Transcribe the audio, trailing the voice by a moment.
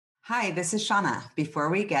Hi, this is Shauna. Before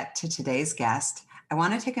we get to today's guest, I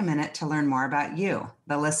want to take a minute to learn more about you,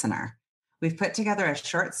 the listener. We've put together a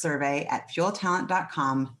short survey at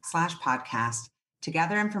fueltalent.com/podcast to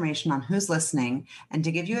gather information on who's listening and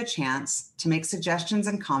to give you a chance to make suggestions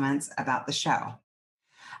and comments about the show.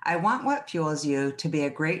 I want What Fuels You to be a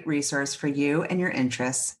great resource for you and your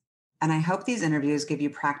interests, and I hope these interviews give you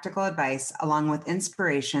practical advice along with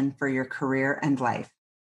inspiration for your career and life.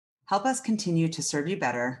 Help us continue to serve you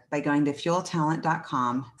better by going to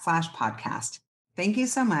fueltalent.com/podcast. Thank you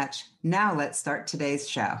so much. Now let's start today's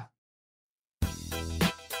show.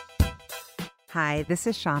 Hi, this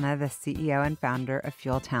is Shauna, the CEO and founder of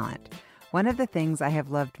Fuel Talent. One of the things I have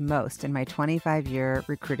loved most in my 25-year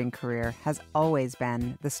recruiting career has always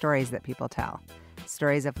been the stories that people tell.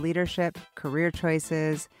 Stories of leadership, career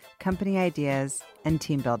choices, company ideas, and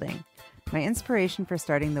team building. My inspiration for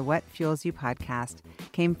starting the What Fuels You podcast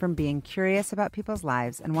came from being curious about people's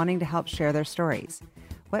lives and wanting to help share their stories.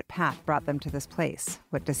 What path brought them to this place?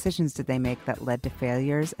 What decisions did they make that led to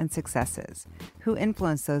failures and successes? Who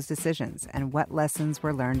influenced those decisions, and what lessons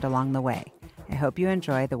were learned along the way? I hope you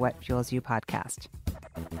enjoy the What Fuels You podcast.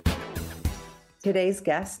 Today's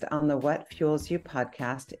guest on the What Fuels You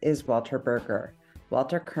podcast is Walter Berger.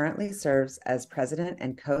 Walter currently serves as president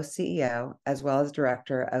and co-CEO, as well as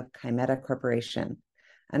director of Kymeta Corporation.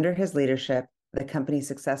 Under his leadership, the company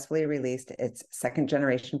successfully released its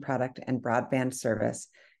second-generation product and broadband service,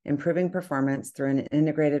 improving performance through an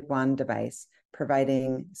integrated WAN device,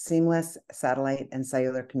 providing seamless satellite and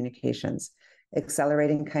cellular communications,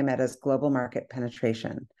 accelerating Kymeta's global market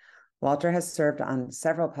penetration. Walter has served on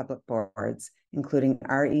several public boards, including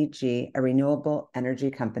REG, a renewable energy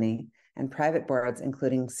company, and private boards,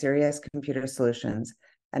 including Sirius Computer Solutions,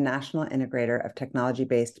 a national integrator of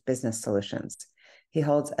technology-based business solutions. He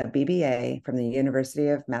holds a BBA from the University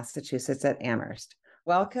of Massachusetts at Amherst.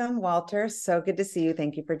 Welcome, Walter. So good to see you.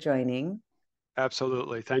 Thank you for joining.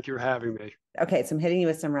 Absolutely. Thank you for having me. Okay, so I'm hitting you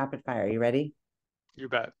with some rapid fire. You ready? You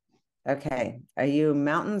bet. Okay. Are you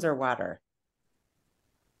mountains or water?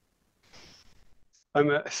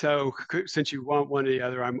 So since you want one or the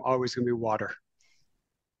other, I'm always going to be water.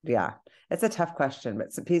 Yeah, it's a tough question, but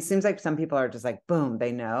it seems like some people are just like, boom,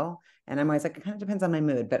 they know. And I'm always like, it kind of depends on my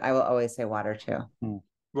mood, but I will always say water too.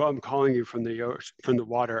 Well, I'm calling you from the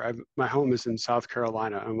water. My home is in South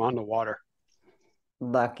Carolina. I'm on the water.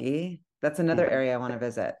 Lucky. That's another area I want to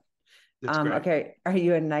visit. That's great. Okay. Are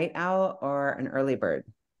you a night owl or an early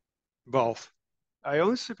bird? Both. I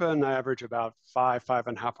only sleep on average about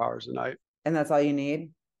 5.5 hours a night. And that's all you need?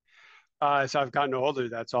 As I've gotten older,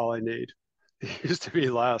 that's all I need. It used to be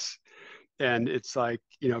less. And it's like,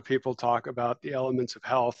 people talk about the elements of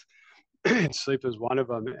health. Sleep is one of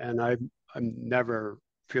them. And I never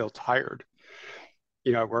feel tired.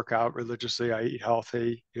 I work out religiously. I eat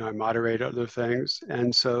healthy. I moderate other things.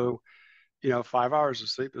 And so, 5 hours of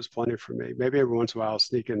sleep is plenty for me. Maybe every once in a while I'll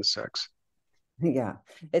sneak in 6. Yeah.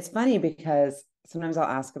 It's funny because sometimes I'll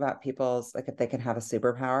ask about people's, like if they can have a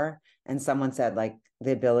superpower, and someone said like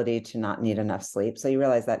the ability to not need enough sleep. So you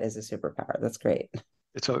realize that is a superpower. That's great.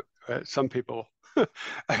 Some people,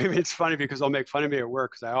 I mean, it's funny because they'll make fun of me at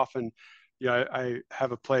work because I often, I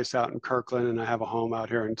have a place out in Kirkland and I have a home out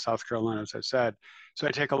here in South Carolina, as I said. So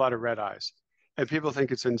I take a lot of red eyes and people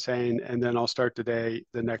think it's insane. And then I'll start the day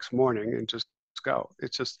the next morning and just go.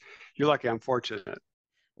 It's just, you're lucky I'm fortunate.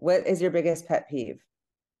 What is your biggest pet peeve?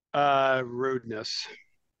 Rudeness.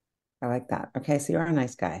 I like that. Okay, so you're a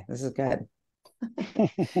nice guy. This is good.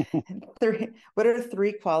 What are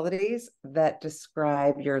 3 qualities that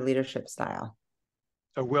describe your leadership style?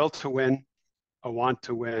 A will to win, a want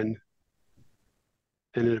to win,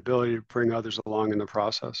 and an ability to bring others along in the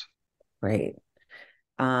process. Great.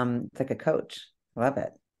 It's like a coach. Love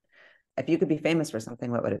it. If you could be famous for something,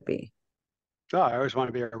 what would it be? Oh, I always want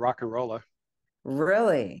to be a rock and roller.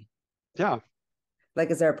 Really? Yeah. Like,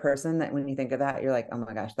 is there a person that when you think of that, you're like, oh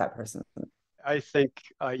my gosh, that person? I think,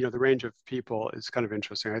 the range of people is kind of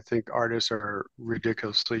interesting. I think artists are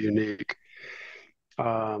ridiculously unique.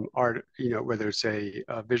 Whether it's a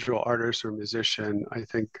visual artist or a musician, I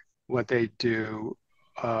think what they do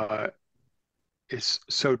is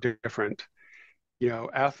so different.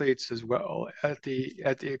 Athletes as well at the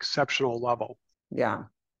exceptional level. Yeah,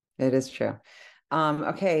 it is true.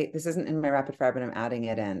 Okay, this isn't in my rapid fire, but I'm adding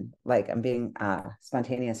it in. Like I'm being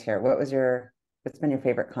spontaneous here. What's been your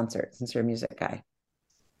favorite concert since you're a music guy?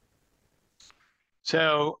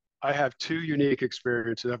 So I have 2 unique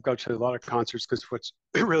experiences. I've gone to a lot of concerts because what's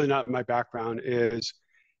really not my background is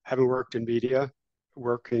having worked in media,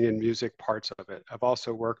 working in music parts of it. I've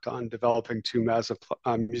also worked on developing 2 massive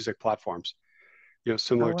music platforms, Oh,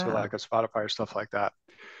 similar to wow. like a Spotify or stuff like that.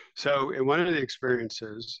 So in one of the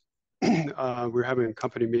experiences, we were having a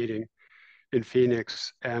company meeting in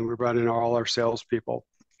Phoenix, and we brought in all our salespeople.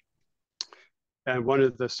 And one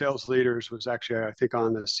of the sales leaders was actually, I think,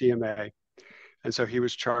 on the CMA. And so he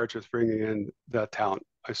was charged with bringing in the talent.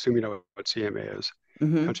 I assume you know what CMA is,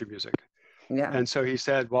 Hmm. country music. Yeah. And so he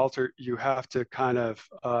said, Walter, you have to kind of,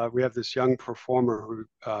 we have this young performer who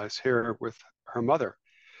is here with her mother,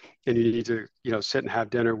 and you need to, sit and have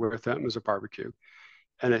dinner with them as a barbecue.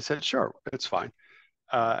 And I said, sure, it's fine.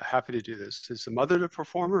 Happy to do this. Is the mother the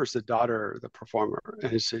performer or is the daughter the performer?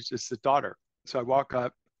 And he says, it's the daughter. So I walk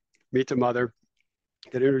up, meet the mother,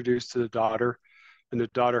 get introduced to the daughter, and the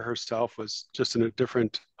daughter herself was just in a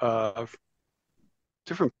different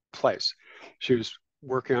place. She was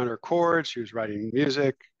working on her chords, she was writing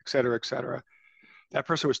music, et cetera, et cetera. That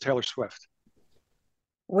person was Taylor Swift.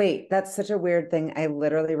 Wait, that's such a weird thing. I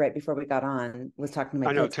literally, right before we got on, was talking to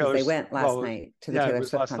my I know kids because they Taylor's, went last well, night to the yeah, it Taylor was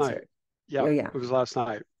Swift last night. concert. Yeah, Oh, yeah. it was last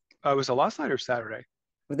night. Was it last night or Saturday?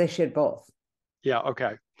 Well, they should both. Yeah,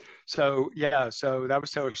 okay. So yeah, so that was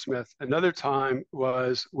Taylor Smith. Another time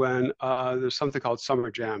was when there's something called Summer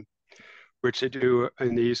Jam, which they do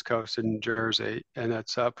in the East Coast in Jersey, and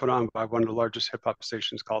it's put on by one of the largest hip hop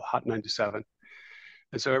stations called Hot 97.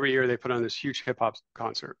 And so every year they put on this huge hip hop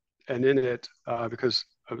concert, and in it, because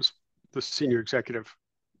I was the senior executive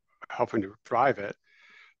helping to drive it,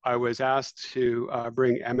 I was asked to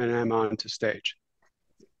bring Eminem onto stage.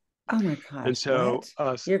 Oh my And gosh, so,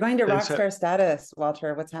 what? You're going to and rock so star status,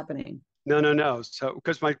 Walter. What's happening? No, no, no. So,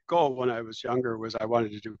 because my goal when I was younger was I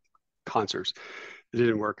wanted to do concerts. It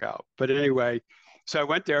didn't work out. But anyway, so I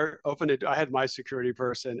went there, opened it. I had my security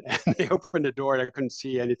person, and they opened the door, and I couldn't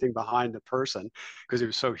see anything behind the person because it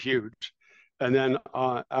was so huge. And then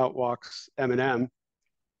out walks Eminem,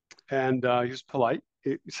 and he was polite.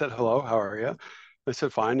 He said, "Hello, how are you?" I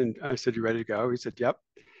said, "Fine." And I said, "You ready to go?" He said, "Yep."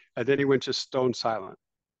 And then he went just stone silent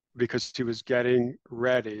because he was getting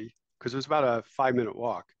ready because it was about a 5 minute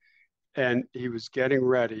walk and he was getting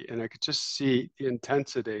ready and I could just see the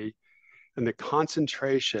intensity and the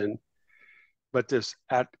concentration, but this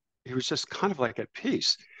at he was just kind of like at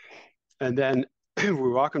peace. And then we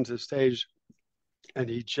walk him to the stage and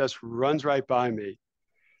he just runs right by me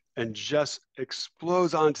and just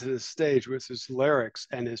explodes onto the stage with his lyrics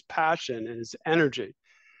and his passion and his energy.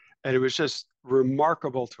 And it was just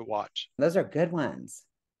remarkable to watch. Those are good ones.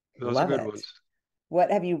 Those are Love good it. ones.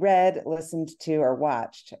 What have you read, listened to, or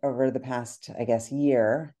watched over the past, I guess,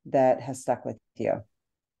 year that has stuck with you?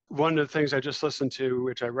 One of the things I just listened to,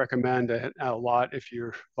 which I recommend a lot if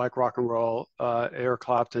you like rock and roll, Eric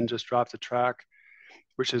Clapton just dropped a track,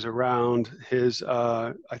 which is around his,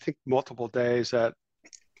 I think, multiple days at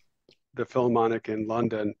the Philharmonic in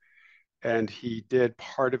London. And he did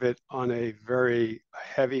part of it on a very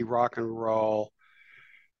heavy rock and roll,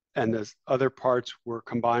 and the other parts were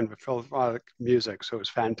combined with Philharmonic music. So it was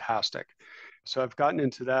fantastic. So I've gotten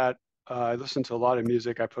into that. I listen to a lot of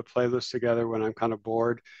music. I put playlists together when I'm kind of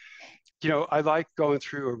bored. I like going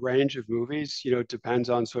through a range of movies. It depends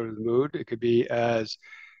on sort of the mood. It could be as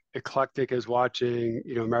eclectic as watching,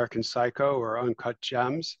 American Psycho or Uncut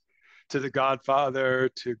Gems, to The Godfather,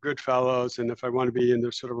 to Goodfellas. And if I want to be in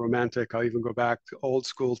the sort of romantic, I'll even go back to old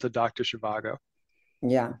school to Dr. Zhivago,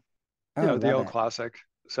 Yeah. Oh, the love old it. classic.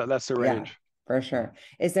 So that's the Yeah, range. for sure.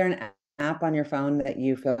 Is there an app on your phone that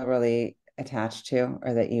you feel really attached to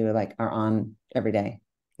or that you like are on every day?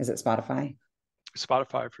 Is it Spotify?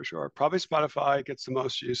 Spotify for sure. Probably Spotify gets the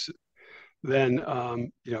most use. Then,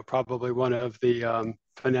 probably one of the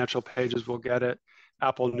financial pages will get it.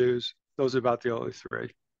 Apple News. Those are about the only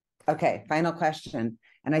three. Okay, final question.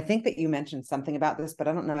 And I think that you mentioned something about this, but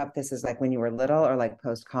I don't know if this is like when you were little or like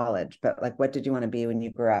post college, but like what did you want to be when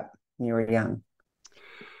you grew up, when you were young?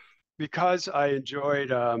 Because I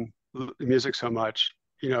enjoyed music so much,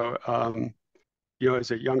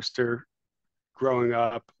 as a youngster growing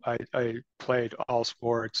up, I played all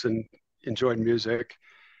sports and enjoyed music,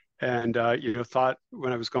 and thought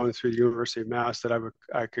when I was going through the University of Mass that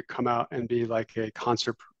I could come out and be like a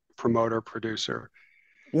concert promoter producer,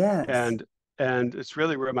 Yes. and it's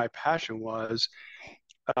really where my passion was.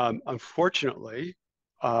 Unfortunately,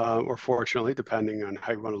 or fortunately, depending on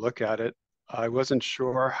how you want to look at it, I wasn't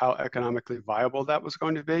sure how economically viable that was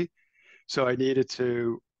going to be. So I needed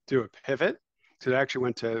to do a pivot. So I actually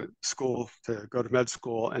went to school to go to med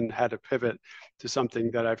school and had to pivot to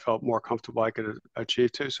something that I felt more comfortable I could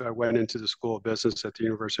achieve to. So I went into the School of Business at the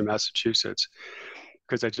University of Massachusetts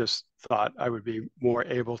because I just thought I would be more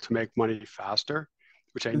able to make money faster,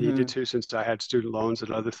 which I needed Hmm. to since I had student loans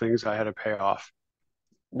and other things I had to pay off.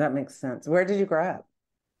 That makes sense. Where did you grow up?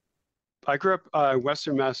 I grew up in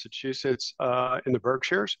Western Massachusetts in the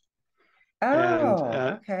Berkshires, and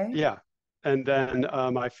Oh, okay. yeah, and then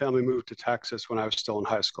my family moved to Texas when I was still in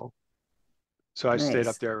high school. So I stayed up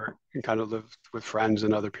Nice. there and kind of lived with friends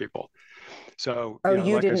and other people. So, Oh, you know,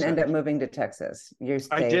 you like I didn't end said, up moving to Texas. You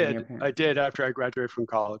stayed in your I parents. did after I graduated from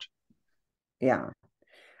college. Yeah.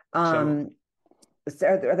 So, Um, so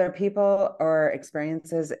are there people or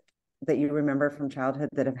experiences that you remember from childhood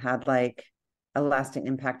that have had like a lasting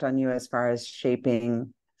impact on you as far as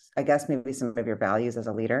shaping, I guess, maybe some of your values as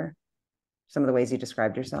a leader, some of the ways you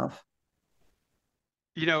described yourself?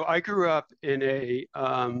 you know, I grew up in a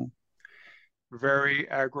very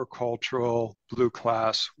agricultural, blue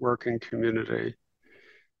class working community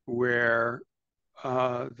where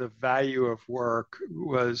the value of work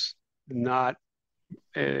was not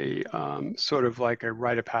a sort of like a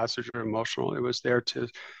rite of passage or emotional. It was there to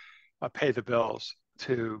pay the bills,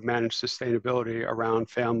 to manage sustainability around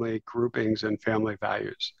family groupings and family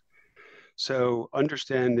values. So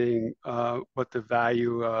understanding what the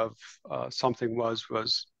value of something was,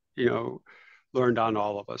 you know, learned on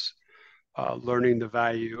all of us. Learning the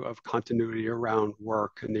value of continuity around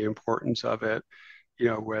work and the importance of it, you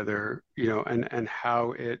know, whether, you know, and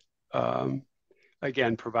how it,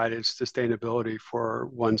 again, provided sustainability for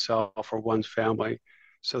oneself or one's family.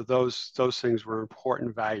 So those things were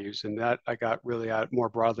important values, and that I got really out more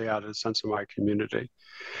broadly out of the sense of my community.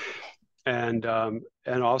 And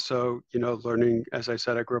also, you know, learning, as I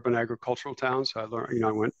said, I grew up in an agricultural town, so I learned, you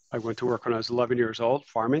know, I went to work when I was 11 years old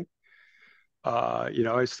farming. You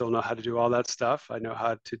know, I still know how to do all that stuff. I know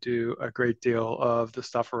how to do a great deal of the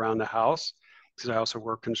stuff around the house because I also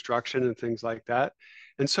work construction and things like that.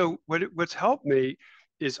 And so what's helped me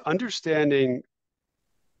is understanding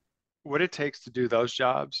what it takes to do those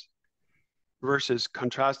jobs versus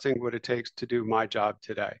contrasting what it takes to do my job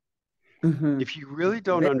today. Mm-hmm. If you really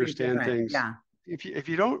don't Very understand different. things, Yeah. if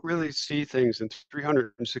you don't really see things in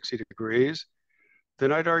 360 degrees,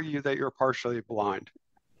 then I'd argue that you're partially blind.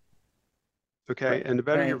 Okay. Right. And the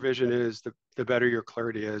better your Right. vision is, the better your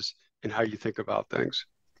clarity is in how you think about things.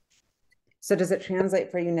 So does it translate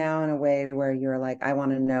for you now in a way where you're like, I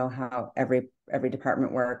want to know how every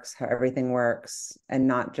department works, how everything works, and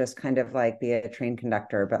not just kind of like be a train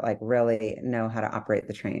conductor, but like really know how to operate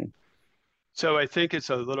the train? So I think it's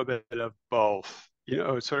a little bit of both. You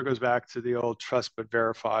know, it sort of goes back to the old trust but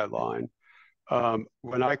verify line.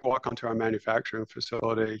 When I walk onto our manufacturing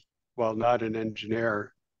facility, while not an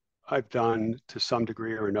engineer, I've done to some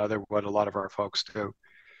degree or another what a lot of our folks do.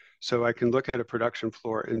 So I can look at a production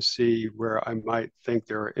floor and see where I might think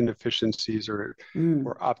there are inefficiencies Mm,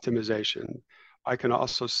 or optimization. I can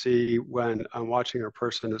also see when I'm watching a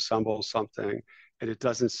person assemble something and it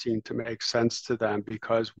doesn't seem to make sense to them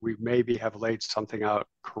because we maybe have laid something out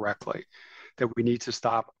correctly, that we need to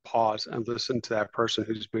stop, pause, and listen to that person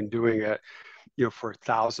who's been doing it, you know, for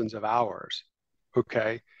thousands of hours,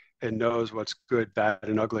 okay, and knows what's good, bad,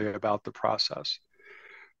 and ugly about the process.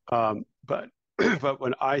 But but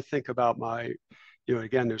when I think about my, you know,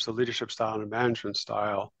 again, there's a leadership style and a management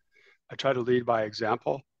style. I try to lead by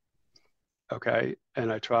example, okay,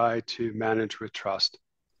 and I try to manage with trust.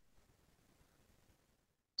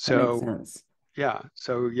 that makes So sense. yeah,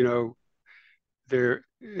 so you know, there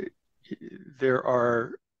there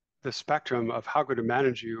are the spectrum of how good a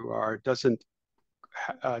manager you are doesn't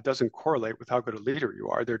correlate with how good a leader you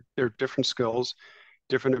are. They're different skills,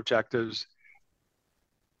 different objectives,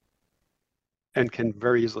 and can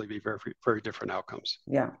very easily be very very different outcomes.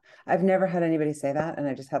 Yeah. I've never had anybody say that, and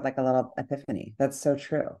I just had like a little epiphany. That's so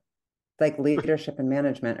true. Like leadership and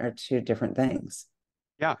management are two different things.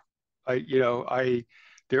 Yeah, I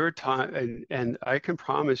there are times, and I can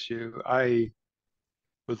promise you, I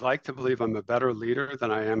would like to believe I'm a better leader than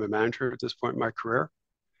I am a manager at this point in my career.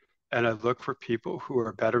 And I look for people who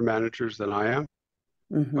are better managers than I am.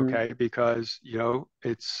 Hmm. Okay, because you know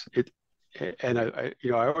and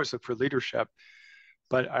you know, I always look for leadership,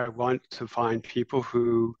 but I want to find people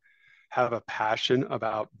who have a passion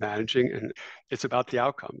about managing, and it's about the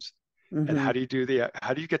outcomes. And Hmm. how do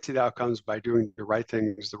you get to the outcomes by doing the right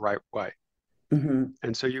things the right way? Hmm.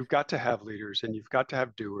 And so you've got to have leaders and you've got to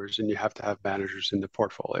have doers and you have to have managers in the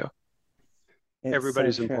portfolio. It's so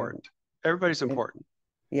Everybody's true. important. Everybody's It, important.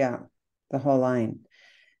 yeah, the whole line.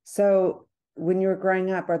 So, when you were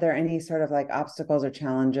growing up, are there any sort of like obstacles or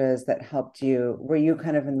challenges that helped you? Were you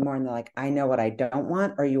kind of more in the like, I know what I don't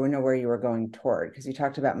want, or you know where you were going toward? Because you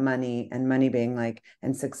talked about money and money being like,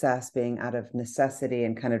 and success being out of necessity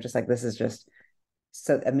and kind of just like, this is just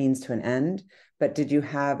so a means to an end. But did you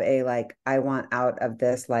have a like, I want out of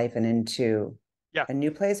this life and into Yeah. a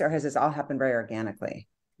new place, or has this all happened very organically?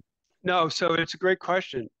 No, so it's a great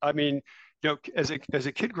question. I mean, as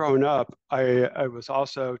a kid growing up, I was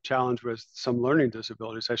also challenged with some learning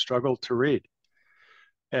disabilities. I struggled to read,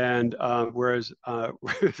 and whereas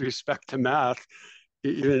with respect to math,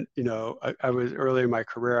 even I was early in my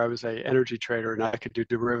career, I was a energy trader, and I could do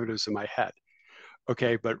derivatives in my head.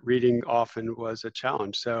 Okay, but reading often was a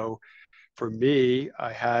challenge. So for me,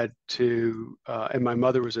 I had to, and my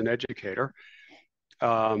mother was an educator,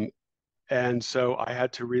 um, and so I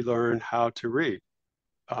had to relearn how to read.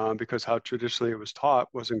 Because how traditionally it was taught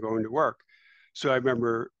wasn't going to work. So I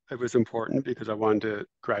remember it was important because I wanted to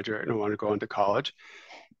graduate and I wanted to go into college.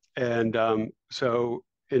 And so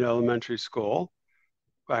in elementary school,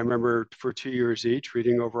 I remember for 2 years each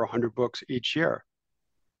reading over 100 books each year.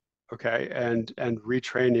 Okay, and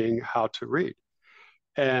retraining how to read.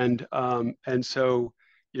 And so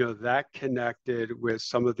that connected with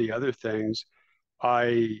some of the other things.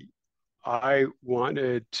 I I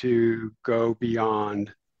wanted to go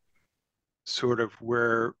beyond sort of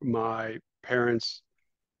where my grandparents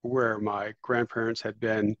had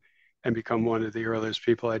been and become one of the earliest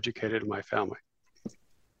people educated in my family.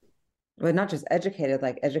 But not just educated,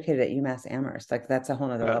 like educated at UMass Amherst. Like that's a whole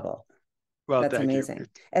nother Uh, level. well, That's thank you. amazing.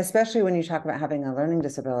 Especially when you talk about having a learning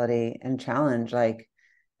disability and challenge, like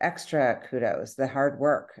extra kudos, the hard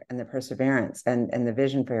work and the perseverance and the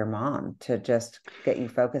vision for your mom to just get you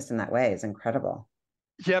focused in that way is incredible.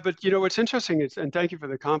 Yeah, but what's interesting is, and thank you for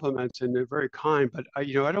the compliments, and they're very kind, but I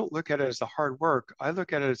don't look at it as the hard work. I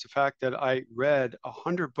look at it as the fact that I read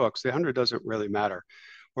 100 books. The 100 doesn't really matter.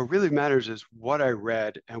 What really matters is what I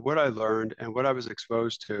read and what I learned and what I was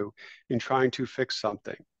exposed to in trying to fix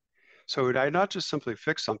something. So I not just simply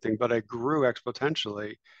fixed something, but I grew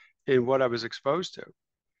exponentially in what I was exposed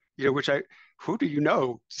to. Which who do you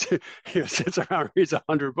know, sits around and reads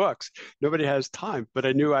 100 books? Nobody has time, but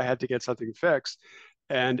I knew I had to get something fixed.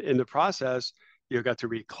 And in the process, got to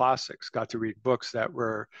read classics, got to read books that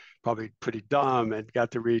were probably pretty dumb, and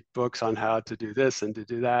got to read books on how to do this and to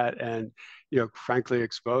do that. And, frankly,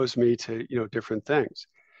 exposed me to, different things.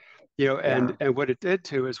 And Yeah. what it did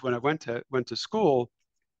too is when I went to school,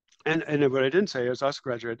 and what I didn't say is I also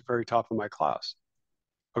graduated at the very top of my class.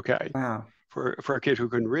 Okay, Wow. for a kid who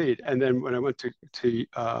couldn't read. And then when I went to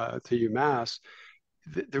UMass,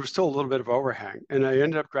 there was still a little bit of overhang, and I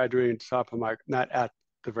ended up graduating at the top of my not at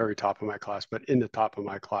the very top of my class, but in the top of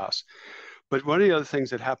my class. But one of the other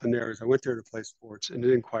things that happened there is I went there to play sports, and it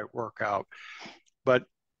didn't quite work out. But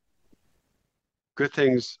good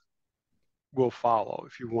things will follow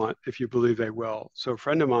if you believe they will. So a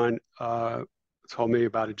friend of mine told me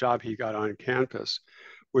about a job he got on campus,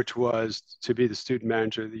 which was to be the student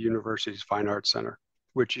manager of the university's Fine Arts Center,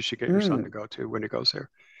 which you should get your son to Mm. go to when he goes there.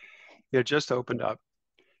 It just opened up.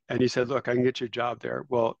 And he said, look, I can get you a job there.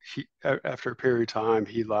 Well, after a period of time,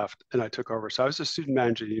 he left and I took over. So I was a student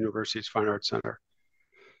manager at the university's Fine Arts Center.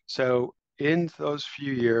 So in those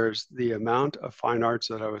few years, the amount of fine arts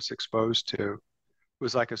that I was exposed to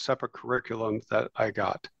was like a separate curriculum that I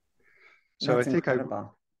got. So I That's think I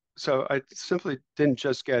incredible. so I simply didn't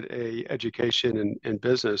just get a education in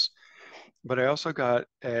business, but I also got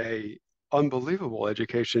a unbelievable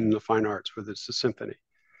education in the fine arts, whether it's the symphony,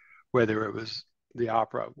 whether it was the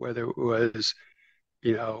opera, whether it was,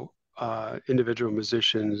 individual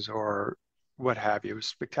musicians or what have you. It was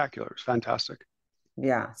spectacular. It was fantastic.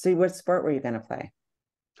 Yeah. So what sport were you going to play?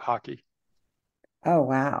 Hockey. Oh,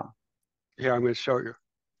 wow. Here, I'm going to show you.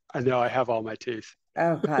 I know I have all my teeth.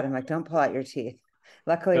 Oh God. I'm like, don't pull out your teeth.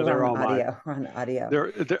 Luckily, No, we're they're on all mine. audio. We're on audio.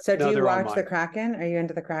 They're So do no, you they're all watch the mine. Kraken? Are you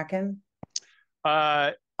into the Kraken?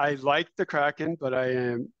 I like the Kraken, but I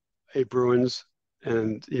am a Bruins,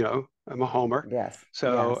 and I'm a homer. Yes.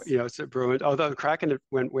 So Yes. it's a Bruins. Although the Kraken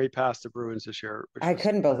went way past the Bruins this year, which I was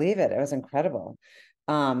couldn't believe it. It was incredible.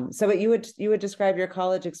 So what you would describe your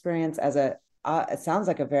college experience as it sounds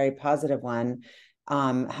like a very positive one.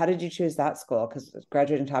 How did you choose that school? Because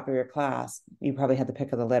graduating top of your class, you probably had the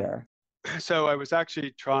pick of the litter. so I was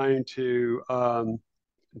actually trying to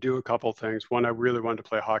do a couple things. One, I really wanted to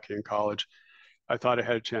play hockey in college. I thought I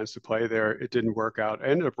had a chance to play there. It didn't work out. I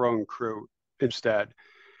ended up rowing crew instead.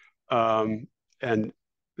 And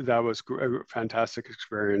that was a fantastic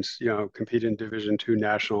experience, competing in Division II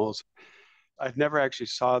nationals. I've never actually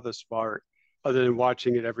saw the sport other than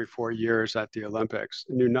watching it every 4 years at the Olympics.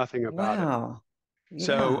 I knew nothing about it. Wow.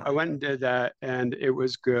 So I Yeah. went and did that and it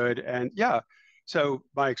was good. And yeah, so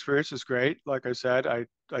my experience was great. Like I said, I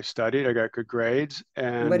studied, I got good grades What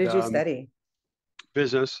and did you study?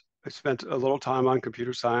 business. I spent a little time on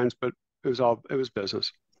computer science, but it was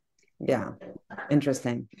business. Yeah.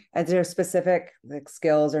 Interesting. Is there specific like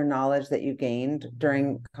skills or knowledge that you gained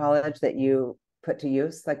during college that you put to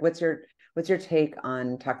use? Like, what's your take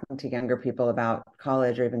on talking to younger people about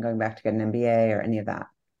college or even going back to get an MBA or any of that?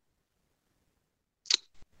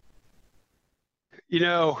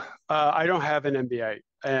 I don't have an MBA,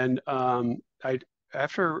 and I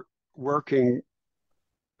after working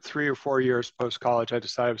 3 or 4 years post college, I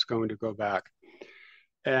decided I was going to go back,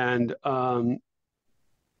 and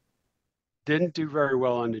didn't do very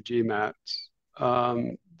well on the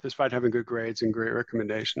GMATs, despite having good grades and great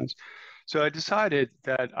recommendations. So I decided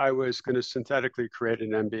that I was going to synthetically create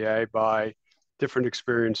an MBA by different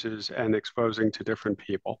experiences and exposing to different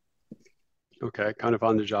people. Okay, kind of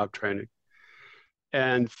on the job training,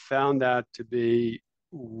 and found that to be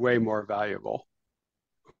way more valuable.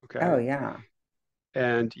 Oh, Okay. yeah.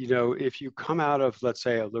 And, if you come out of, let's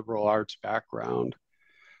say, a liberal arts background,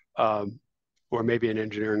 um, or maybe an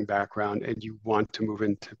engineering background, and you want to move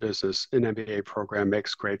into business, an MBA program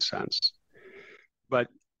makes great sense. But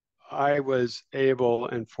I was able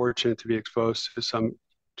and fortunate to be exposed to some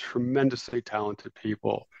tremendously talented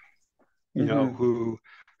people, Hmm. who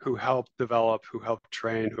helped develop, who helped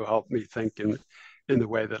train, who helped me think in the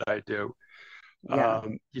way that I do. Yeah.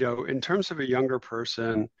 In terms of a younger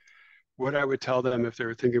person, what I would tell them if they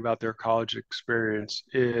were thinking about their college experience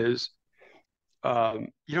is,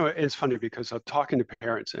 it's funny because I'm talking to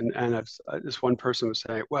parents, and this one person was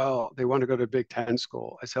saying, well, they want to go to a Big Ten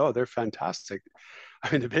school. I said, oh, they're fantastic.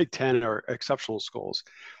 I mean, the Big Ten are exceptional schools.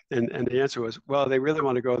 And the answer was, well, they really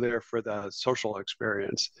want to go there for the social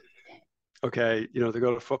experience. Okay, they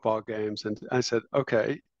go to football games. And I said,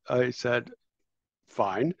 okay. I said,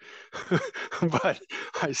 fine. But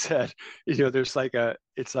I said,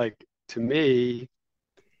 it's like, to me,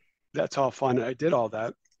 that's all fun. I did all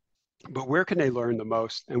that. But where can they learn the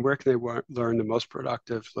most, and where can they learn the most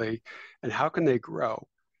productively, and how can they grow?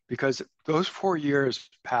 Because those 4 years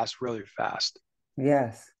pass really fast.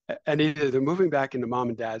 Yes. And either they're moving back into mom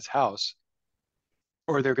and dad's house,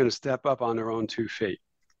 or they're going to step up on their own 2 feet.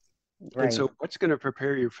 And Right. so what's going to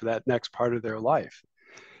prepare you for that next part of their life?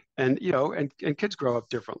 And kids grow up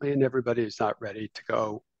differently, and everybody is not ready to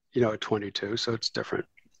go, at 22. So it's different.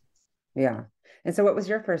 Yeah. And so what was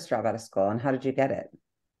your first job out of school and how did you get it?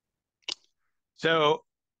 So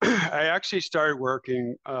I actually started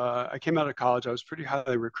working. I came out of college. I was pretty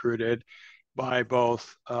highly recruited by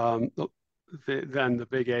both then the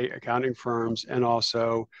big eight accounting firms, and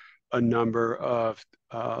also a number of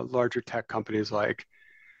larger tech companies like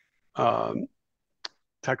um,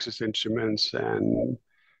 Texas Instruments and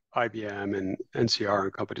IBM and NCR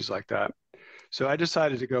and companies like that. So I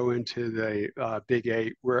decided to go into the big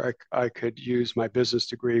eight, where I could use my business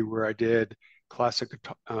degree, where I did classic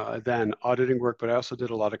then auditing work, but I also did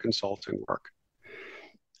a lot of consulting work.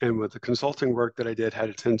 And with the consulting work that I did had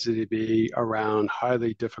a tendency to be around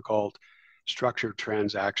highly difficult structured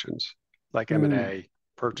transactions like Mm, M&A,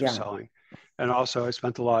 purchase yeah. selling. And also I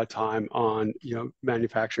spent a lot of time on,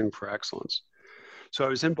 manufacturing for excellence. So I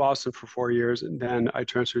was in Boston for 4 years, and then I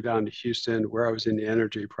transferred down to Houston, where I was in the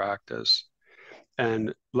energy practice,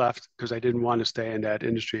 and left because I didn't want to stay in that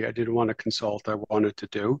industry. I didn't want to consult. I wanted to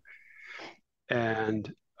do.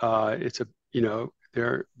 And it's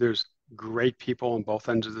there's great people on both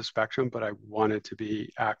ends of the spectrum, but I wanted to be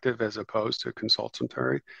active as opposed to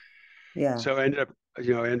consultantary. Yeah. So I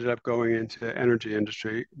ended up going into energy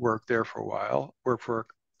industry, worked there for a while, worked for a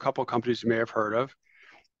couple of companies you may have heard of.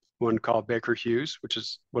 One called Baker Hughes, which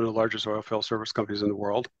is one of the largest oil field service companies in the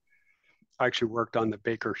world. I actually worked on the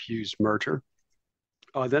Baker Hughes merger.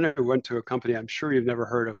 Then I went to a company I'm sure you've never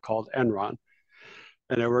heard of called Enron,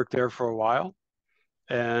 and I worked there for a while,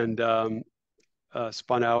 and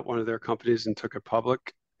spun out one of their companies and took it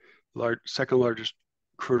public, second largest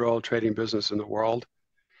crude oil trading business in the world,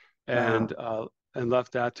 and Wow. uh, and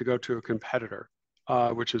left that to go to a competitor,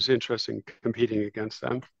 which was interesting, competing against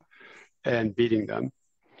them and beating them.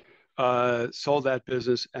 Sold that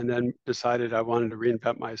business, and then decided I wanted to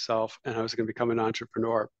reinvent myself, and I was going to become an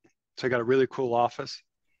entrepreneur. So I got a really cool office.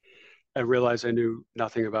 I realized I knew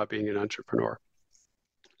nothing about being an entrepreneur.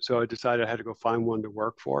 So I decided I had to go find one to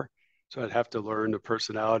work for. So I'd have to learn the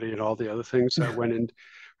personality and all the other things. So I went and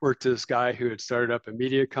worked to this guy who had started up a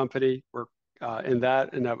media company, worked in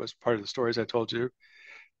that, and that was part of the stories I told you.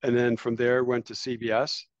 And then from there went to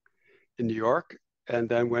CBS in New York, and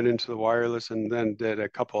then went into the wireless, and then did a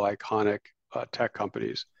couple iconic tech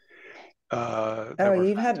companies Oh, that were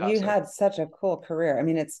you fantastic. had such a cool career. I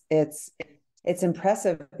mean, it's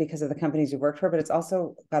impressive because of the companies you worked for, but it's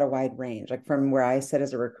also got a wide range. Like from where I sit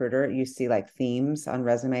as a recruiter, you see like themes on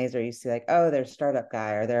resumes, or you see like, oh, they're a startup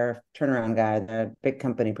guy, or they're a turnaround guy, or they're a big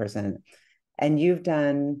company person. And you've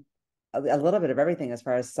done a little bit of everything as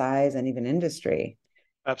far as size and even industry.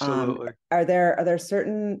 Um, Absolutely. are there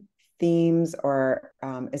certain themes or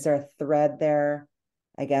is there a thread there,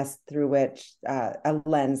 I guess, through which a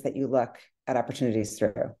lens that you look at opportunities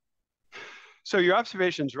through? So your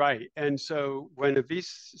observation's right. And so when a VC,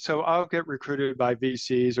 so I'll get recruited by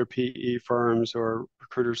VCs or PE firms or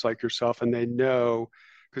recruiters like yourself, and they know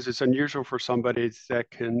because it's unusual for somebody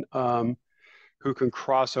that can who can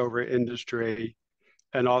cross over industry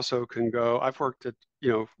and also can go. I've worked at,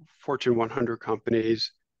 Fortune 100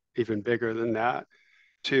 companies, even bigger than that,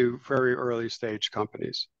 to very early stage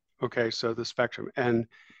companies. Okay, so the spectrum, and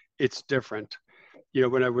it's different.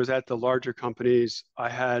 When I was at the larger companies, I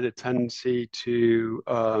had a tendency to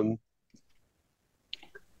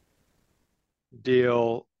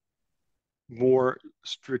deal more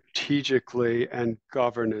strategically and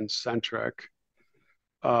governance centric.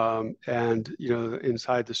 And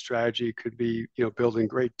inside the strategy could be building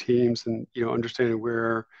great teams and understanding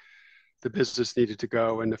where the business needed to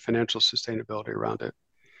go and the financial sustainability around it.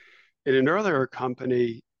 In an earlier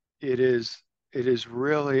company, it is it is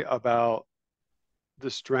really about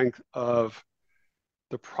the strength of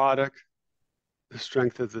the product, the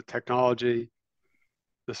strength of the technology,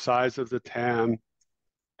 the size of the TAM,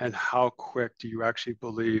 and how quick do you actually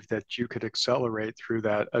believe that you could accelerate through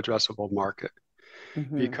that addressable market?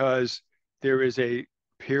 Hmm. Because there is a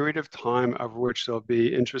period of time of which there'll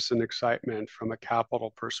be interest and excitement from a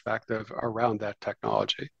capital perspective around that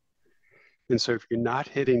technology. And so if you're not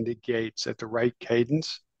hitting the gates at the right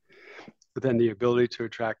cadence, then the ability to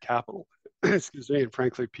attract capital, excuse me, and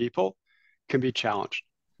frankly, people can be challenged.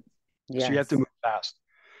 So you have to Yes. move fast.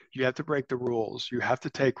 You have to break the rules. You have to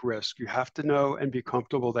take risk. You have to know and be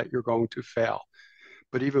comfortable that you're going to fail.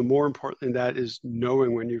 But even more important than that is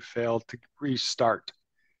knowing when you fail to restart.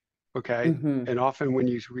 Okay. Hmm. And often when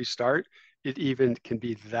you restart, it even can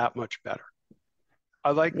be that much better.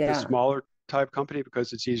 I like the Yeah. smaller type company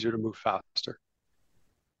because it's easier to move faster.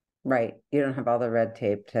 Right. You don't have all the red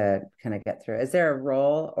tape to kind of get through. Is there a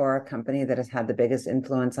role or a company that has had the biggest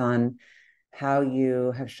influence on how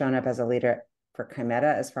you have shown up as a leader for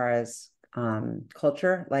Chimeta as far as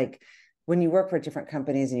culture? Like when you work for different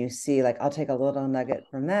companies and you see, like, I'll take a little nugget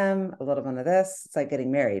from them, a little bit of this. It's like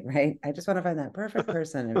getting married, right? I just want to find that perfect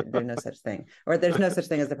person. There's no such thing, or there's no such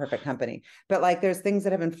thing as the perfect company. But like, there's things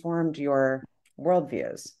that have informed your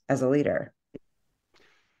worldviews as a leader.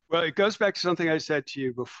 Well, it goes back to something I said to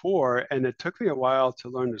you before, and it took me a while to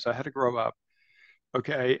learn this. I had to grow up.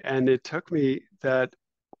 Okay. And it took me that,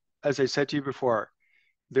 as I said to you before,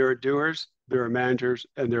 there are doers, there are managers,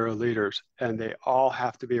 and there are leaders, and they all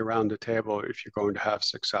have to be around the table if you're going to have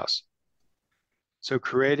success. So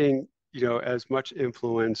creating, as much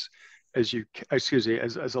influence as you, excuse me,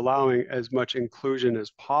 as allowing as much inclusion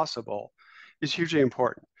as possible is hugely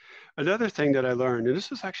important. Another thing that I learned, and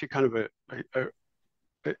this is actually kind of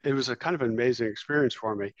it was a kind of an amazing experience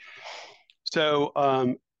for me. So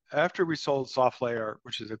after we sold SoftLayer,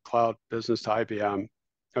 which is a cloud business to IBM,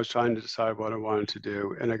 I was trying to decide what I wanted to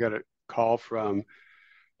do, and I got a call from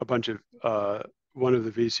a bunch of one of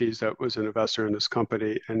the VCs that was an investor in this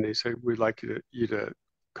company, and they said, "We'd like you to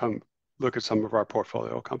come look at some of our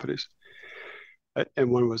portfolio companies."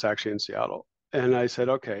 And one was actually in Seattle, and I said,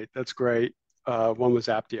 "Okay, that's great." One was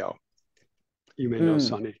Aptio. You may know Mm.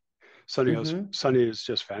 Sunny. Hmm. Sunny is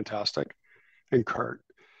just fantastic, and Kurt.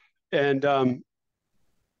 And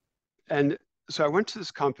and so I went to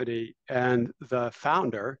this company, and the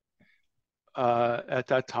founder at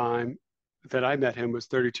that time that I met him was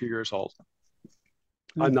 32 years old.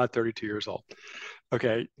 I'm Mm. not 32 years old.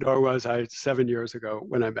 Okay, nor was I 7 years ago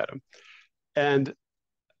when I met him. And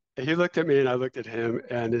he looked at me and I looked at him,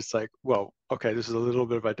 and it's like, whoa, okay, this is a little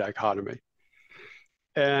bit of a dichotomy.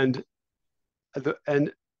 And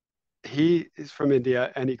and he is from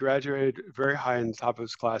India, and he graduated very high in the top of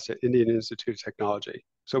his class at Indian Institute of Technology.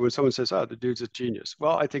 So when someone says, "Oh, the dude's a genius,"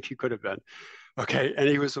 well, I think he could have been. Okay, and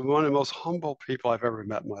he was one of the most humble people I've ever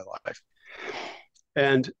met in my life.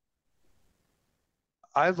 And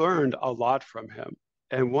I learned a lot from him.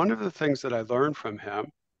 And one of the things that I learned from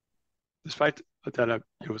him, despite that I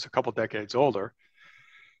was a couple decades older,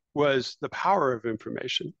 was the power of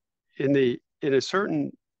information. In a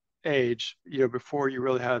certain age, before you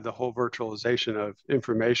really had the whole virtualization of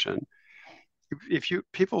information, if you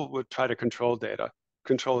people would try to control data,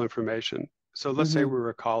 control information. So let's say we Hmm.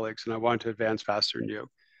 were colleagues and I wanted to advance faster than you.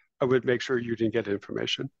 I would make sure you didn't get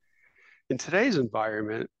information. In today's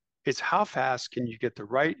environment, it's how fast can you get the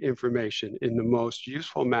right information in the most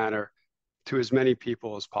useful manner to as many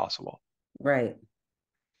people as possible. Right.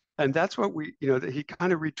 And that's what he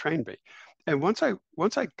kind of retrained me. And once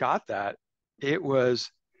I got that, it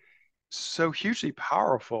was so hugely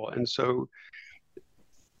powerful. And so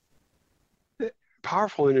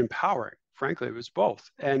powerful and empowering. Frankly, it was both.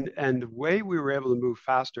 And the way we were able to move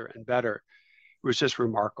faster and better was just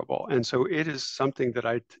remarkable. And so it is something that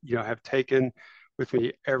I, have taken with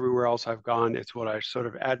me everywhere else I've gone. It's what I sort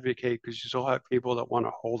of advocate, because you still have people that want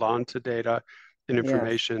to hold on to data and Yes.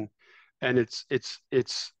 information. And it's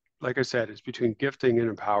like I said, it's between gifting and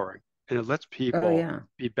empowering, and it lets Oh people yeah.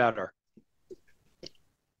 be better.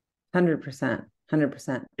 100%.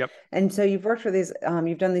 100%. Yep. And so you've worked for these,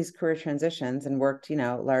 you've done these career transitions and worked,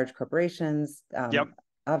 large corporations, Yep.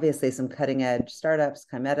 obviously some cutting edge startups,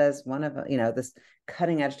 Chimeta's one of, this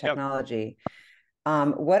cutting edge Yep. technology.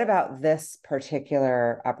 What about this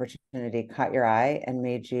particular opportunity caught your eye and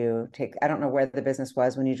made you take, I don't know where the business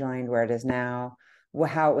was when you joined, where it is now,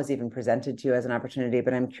 how it was even presented to you as an opportunity,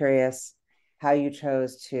 but I'm curious how you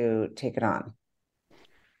chose to take it on.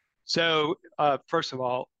 So, first of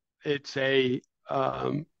all, it's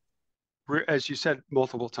as you said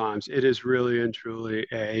multiple times, it is really and truly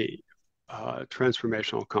a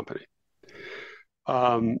transformational company.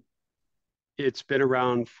 Um, it's been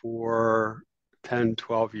around for 10,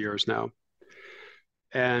 12 years now,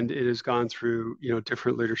 and it has gone through,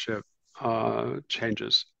 different leadership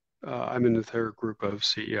changes. I'm in the third group of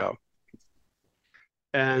CEO.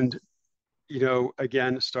 And,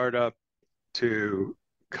 again, startup to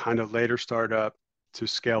kind of later startup to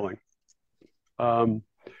scaling. Um,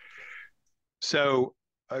 so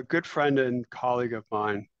a good friend and colleague of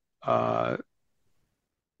mine uh,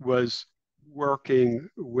 was working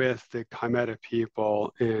with the Chimeta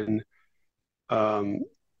people in um,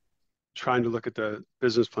 trying to look at the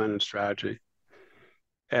business plan and strategy.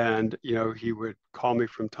 And, he would call me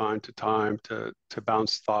from time to time to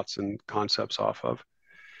bounce thoughts and concepts off of.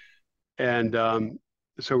 And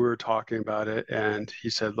so we were talking about it, and he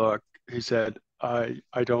said, "Look," he said, I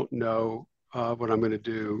don't know what I'm going to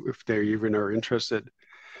do, if they even are interested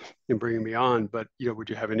in bringing me on, but would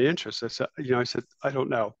you have any interest?" I said, "I don't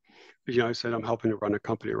know." I said, "I'm helping to run a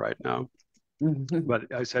company right now," Mhm.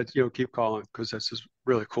 but I said, "Keep calling, because this is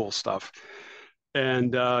really cool stuff."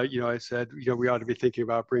 And I said, we ought to be thinking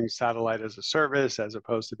about bringing satellite as a service as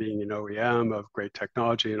opposed to being an OEM of great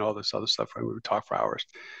technology and all this other stuff. And we would talk for hours.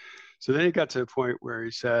 So then he got to the point where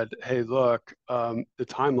he said, "Hey, look, the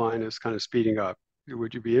timeline is kind of speeding up.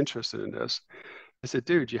 Would you be interested in this?" I said,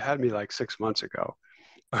 "Dude, you had me like 6 months ago.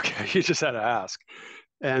 Okay, you just had to ask."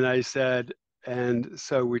 And I said, and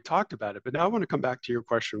so we talked about it. But now I want to come back to your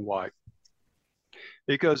question, why?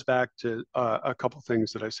 It goes back to a couple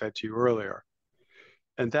things that I said to you earlier.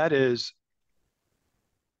 And that is,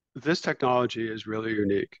 this technology is really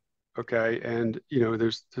unique. Okay. And,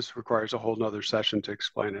 this requires a whole nother session to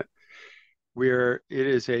explain it, where it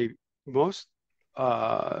is most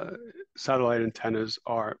uh, satellite antennas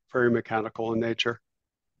are very mechanical in nature.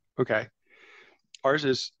 Okay. Ours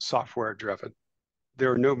is software driven.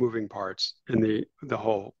 There are no moving parts in the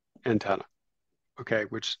whole antenna. Okay.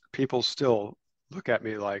 Which people still look at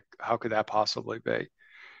me like, how could that possibly be?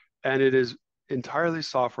 And it is entirely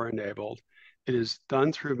software enabled. It is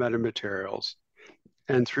done through metamaterials,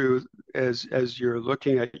 and through, as you're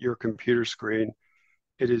looking at your computer screen,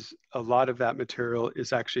 it is a lot of that material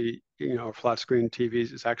is actually, flat screen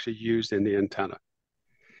TVs is actually used in the antenna.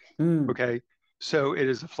 Mm. Okay. So it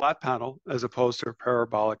is a flat panel as opposed to a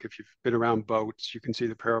parabolic. If you've been around boats, you can see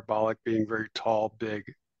the parabolic being very tall, big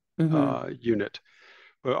Hmm. unit,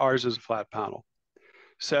 but ours is a flat panel.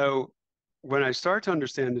 So when I start to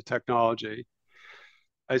understand the technology,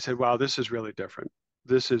 I said, wow, this is really different.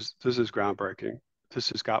 This is groundbreaking. This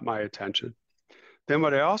has got my attention. Then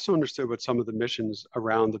what I also understood what some of the missions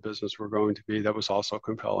around the business were going to be, that was also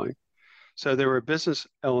compelling. So there were business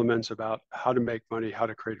elements about how to make money, how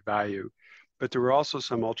to create value, but there were also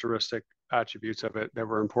some altruistic attributes of it that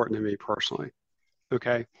were important to me personally.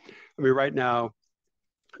 Okay. I mean, right now,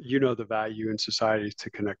 the value in society to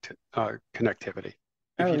connectivity.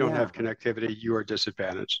 If Oh you don't yeah. have connectivity, you are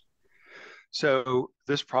disadvantaged. So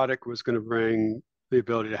this product was going to bring the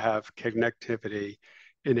ability to have connectivity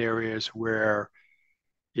in areas where,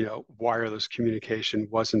 wireless communication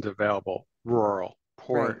wasn't available, rural, Right.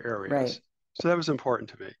 poor areas. Right. So that was important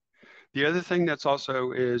to me. The other thing that's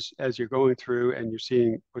also is, as you're going through and you're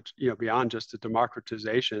seeing, which, beyond just the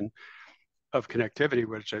democratization of connectivity,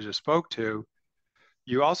 which I just spoke to,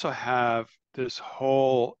 you also have this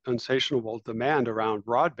whole insatiable demand around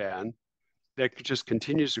broadband that just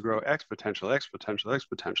continues to grow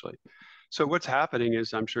exponentially. So what's happening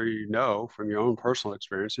is, I'm sure from your own personal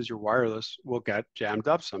experiences, your wireless will get jammed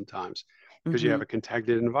up sometimes because you have Hmm. a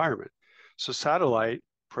contested environment. So satellite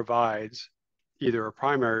provides either a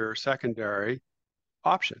primary or secondary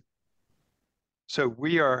option. So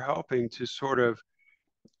we are helping to sort of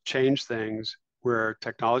change things where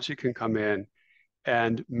technology can come in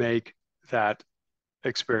and make that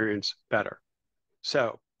experience better.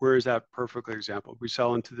 So where is that perfect example? We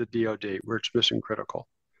sell into the DoD, where it's mission critical.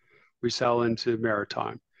 We sell into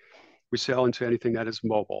maritime. We sell into anything that is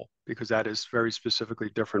mobile, because that is very specifically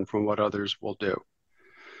different from what others will do.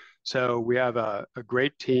 So we have a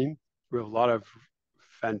great team. We have a lot of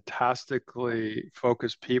fantastically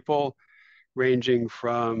focused people, ranging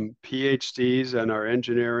from PhDs and our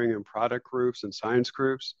engineering and product groups and science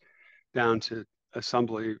groups, down to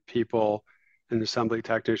assembly people and assembly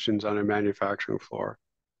technicians on a manufacturing floor.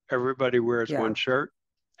 Everybody wears one shirt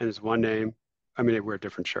and it's one name. I mean, they wear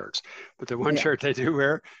different shirts, but the one shirt they do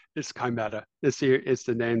wear is Kymeta. It's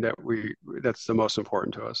the name that's the most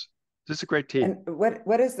important to us. This is a great team. And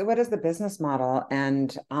what is the business model,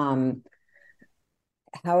 and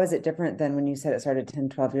how is it different than when you said it started 10,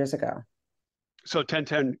 12 years ago? So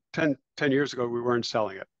 10 years ago, we weren't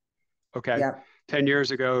selling it. Okay. Yeah. 10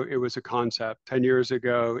 years ago, it was a concept. 10 years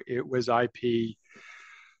ago, it was IP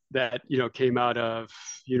that, came out of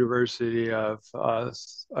University of,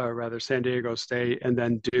 San Diego State, and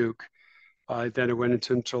then Duke. Then it went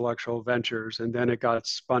into intellectual ventures, and then it got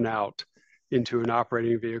spun out into an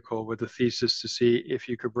operating vehicle with a thesis to see if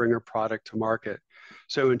you could bring a product to market.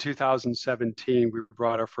 So in 2017, we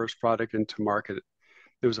brought our first product into market.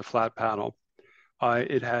 It was a flat panel.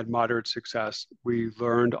 It had moderate success. We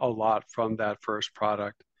learned a lot from that first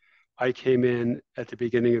product. I came in at the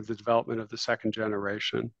beginning of the development of the second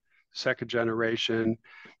generation. Second generation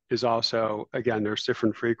is also, again, there's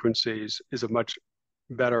different frequencies, is a much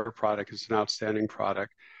better product. It's an outstanding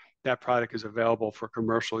product. That product is available for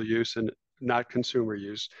commercial use and not consumer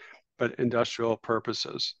use, but industrial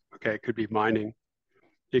purposes. Okay, it could be mining.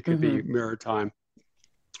 It could be maritime.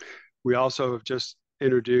 We also have just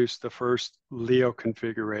introduced the first LEO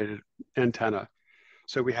configurated antenna.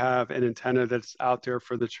 So we have an antenna that's out there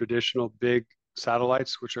for the traditional big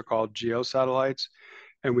satellites, which are called geo satellites.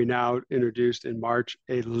 And we now introduced in March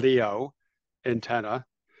a LEO antenna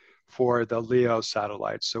for the LEO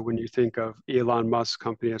satellites. So when you think of Elon Musk's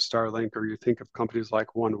company at Starlink, or you think of companies like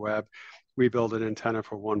OneWeb, we build an antenna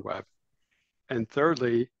for OneWeb. And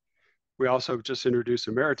thirdly, we also just introduced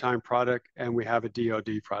a maritime product, and we have a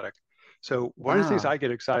DoD product. So one of the things I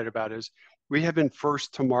get excited about is we have been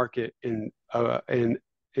first to market in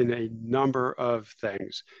a number of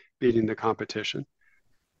things, beating the competition.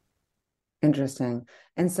 Interesting.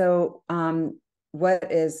 And so I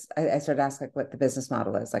started asking what the business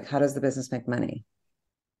model is. Like, how does the business make money?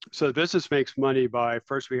 So the business makes money by,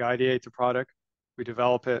 first we ideate the product, we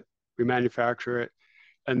develop it, we manufacture it,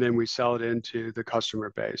 and then we sell it into the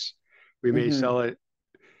customer base. We may sell it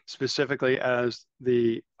specifically as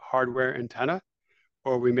the hardware antenna,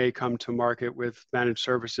 or we may come to market with managed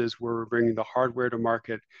services where we're bringing the hardware to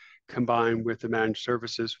market combined with the managed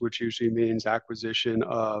services, which usually means acquisition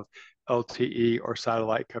of LTE or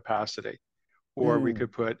satellite capacity. Or we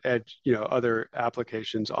could put other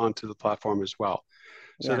applications onto the platform as well.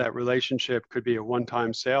 So that relationship could be a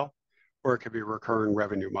one-time sale, or it could be a recurring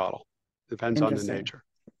revenue model. Depends on the nature.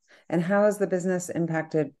 And how is the business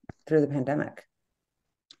impacted through the pandemic?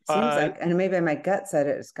 Seems like, and maybe my gut said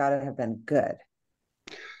it's got to have been good.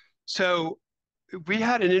 So we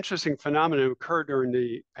had an interesting phenomenon occur during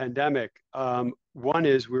the pandemic. One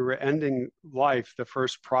is we were ending life, the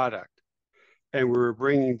first product, and we were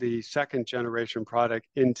bringing the second generation product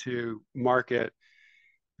into market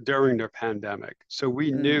during the pandemic. So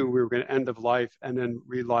we knew we were going to end of life and then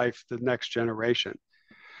relife the next generation.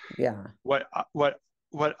 Yeah.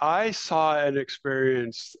 What I saw and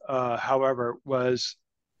experienced, however, was,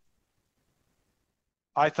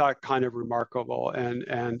 I thought, kind of remarkable,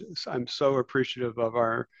 and I'm so appreciative of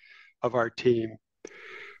our team.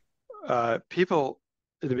 People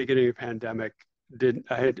in the beginning of the pandemic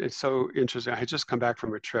it's so interesting. I had just come back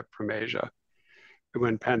from a trip from Asia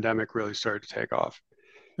when pandemic really started to take off,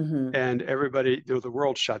 and everybody, the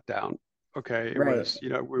world shut down. Okay, it was,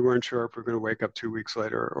 we weren't sure if we were going to wake up 2 weeks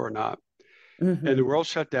later or not, and the world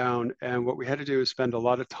shut down. And what we had to do is spend a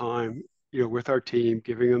lot of time with our team,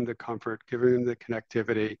 giving them the comfort, giving them the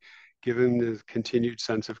connectivity, giving them the continued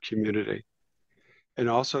sense of community, and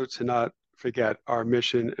also to not forget our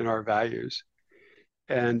mission and our values.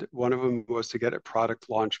 And one of them was to get a product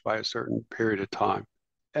launched by a certain period of time.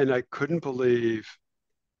 And I couldn't believe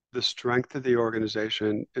the strength of the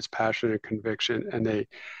organization, its passion and conviction. And they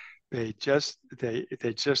just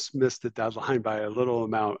missed the deadline by a little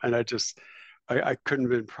amount. And I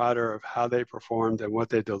couldn't have been prouder of how they performed and what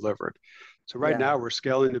they delivered. So right now we're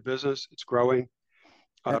scaling the business. It's growing.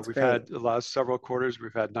 We've had the last several quarters,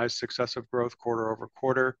 we've had nice successive growth quarter over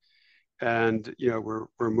quarter, and we're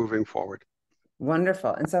moving forward.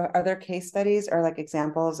 Wonderful. And so are there case studies or like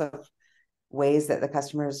examples of ways that the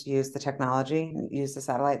customers use the technology, use the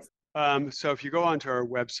satellites? So if you go onto our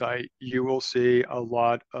website, you will see a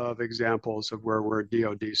lot of examples of where we're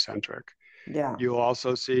DoD centric. Yeah. You'll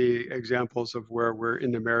also see examples of where we're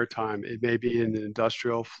in the maritime. It may be in the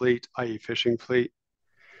industrial fleet, i.e. fishing fleet,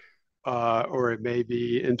 or it may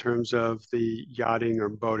be in terms of the yachting or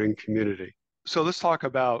boating community. So let's talk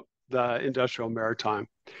about the industrial maritime.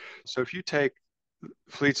 So if you take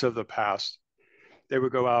fleets of the past, they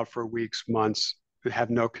would go out for weeks, months,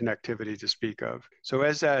 have no connectivity to speak of. So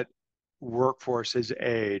as that workforce is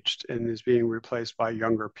aged and is being replaced by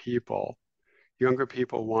younger people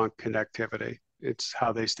want connectivity. It's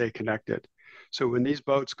how they stay connected. So when these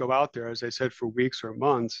boats go out there, as I said, for weeks or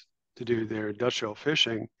months to do their industrial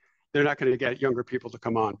fishing, they're not going to get younger people to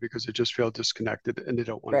come on because they just feel disconnected and they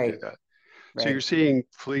don't want to do Right. that. So you're Right. seeing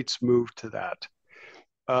fleets move to that.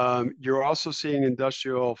 You're also seeing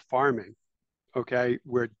industrial farming, okay,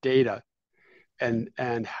 where data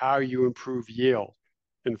and how you improve yield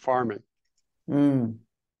in farming Mm.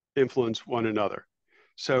 influence one another.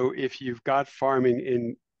 So if you've got farming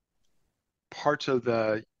in parts of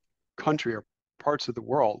the country or parts of the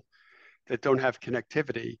world that don't have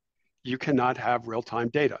connectivity, you cannot have real-time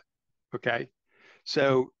data. Okay.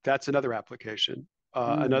 So that's another application.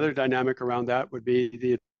 Mm. Another dynamic around that would be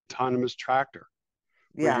the autonomous tractor,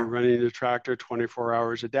 where you're Yeah. running the tractor 24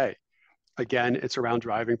 hours a day. Again, it's around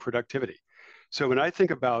driving productivity. So when I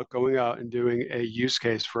think about going out and doing a use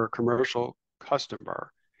case for a commercial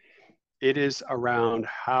customer, it is around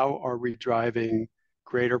how are we driving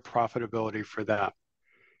greater profitability for them?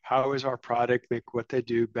 How is our product make what they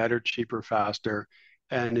do better, cheaper, faster,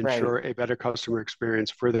 and Right. ensure a better customer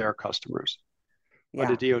experience for their customers? On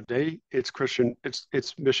the Yeah. DoD,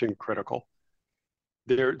 it's mission critical.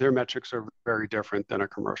 Their metrics are very different than a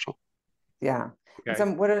commercial. Yeah. And Okay.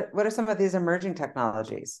 some what are some of these emerging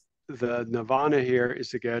technologies? The nirvana here is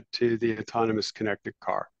to get to the autonomous connected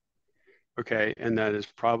car. Okay. And that is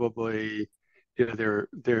probably, they're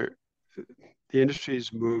the industry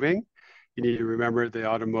is moving. You need to remember the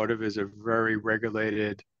automotive is a very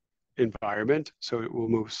regulated environment, so it will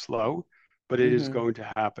move slow, but it is Mm-hmm. going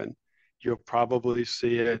to happen. You'll probably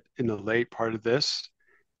see it in the late part of this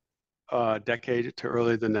decade to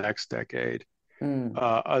early the next decade. Mm.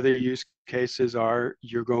 Other use cases are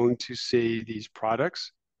you're going to see these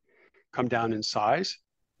products come down in size,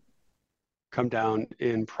 come down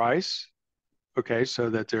in price, okay, so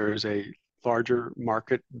that there is a larger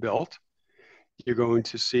market built. You're going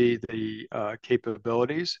to see the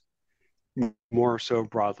capabilities more so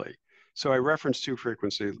broadly. So I referenced two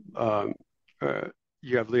frequency. Uh,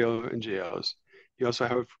 you have LEO and GEOs. You also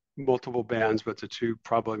have multiple bands, but the two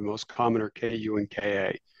probably most common are KU and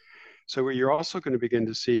KA. So what you're also going to begin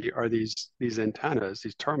to see are these antennas,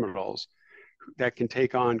 these terminals that can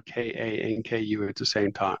take on KA and KU at the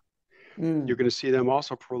same time. You're Mm. going to see them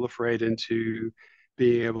also proliferate into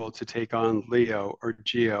being able to take on LEO or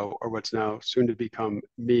GEO or what's now soon to become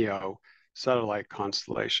MEO satellite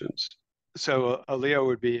constellations. So a LEO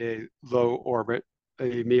would be a low orbit,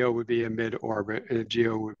 a MEO would be a mid orbit, and a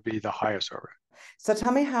GEO would be the highest orbit. So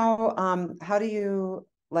tell me how do you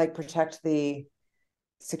like protect the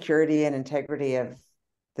security and integrity of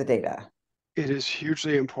the data? It is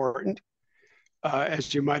hugely important,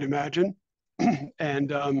 as you might imagine,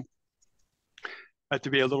 and I have to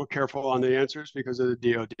be a little careful on the answers because of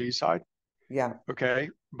the DoD side. Yeah. Okay,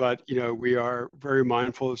 but we are very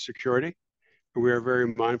mindful of security. We are very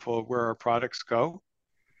mindful of where our products go.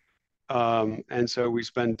 And so we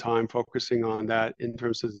spend time focusing on that in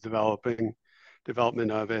terms of the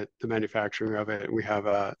development of it, the manufacturing of it. And we have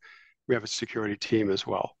a security team as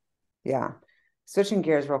well. Yeah. Switching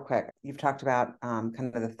gears real quick, you've talked about kind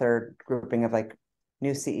of the third grouping of like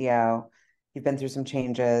new CEO. You've been through some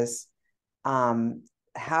changes. Um,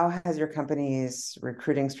 how has your company's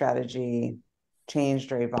recruiting strategy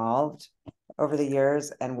changed or evolved over the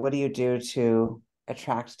years? And what do you do to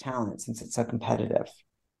attract talent since it's so competitive?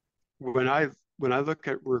 When I when I look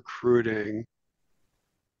at recruiting,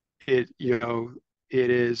 it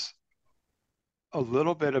is a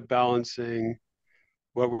little bit of balancing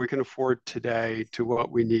what we can afford today to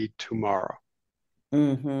what we need tomorrow.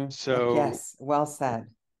 Mm-hmm. So, Yes, well said.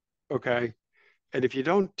 okay. And if you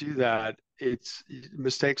don't do that, it's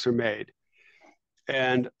mistakes are made.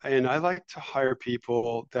 And I like to hire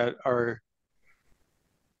people that are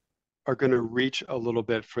going to reach a little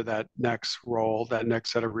bit for that next role, that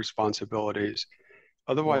next set of responsibilities.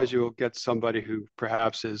 Yeah, Otherwise, you'll get somebody who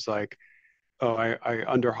perhaps is like, oh, I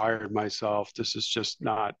underhired myself. This is just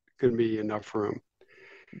not going to be enough room.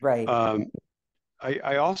 right. Um,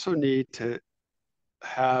 I also need to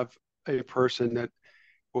have a person that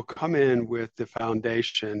will come in with the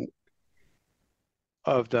foundation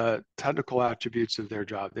of the technical attributes of their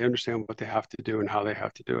job. They understand what they have to do and how they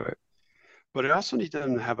have to do it. But I also need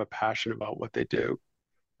them to have a passion about what they do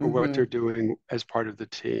or what they're Mm-hmm. doing as part of the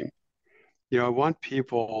team. I want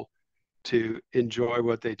people to enjoy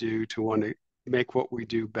what they do, to want to make what we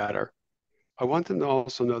do better. I want them to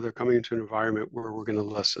also know they're coming into an environment where we're going to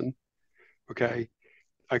listen. Okay.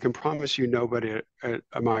 I can promise you nobody at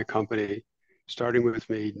my company, starting with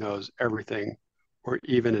me, knows everything or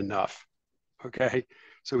even enough. Okay.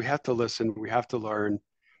 So we have to listen, we have to learn,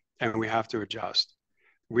 and we have to adjust.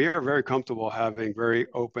 We are very comfortable having very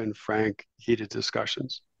open, frank, heated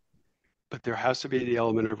discussions, but there has to be the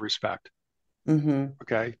element of respect. Mm-hmm.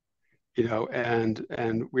 Okay.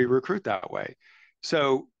 And we recruit that way.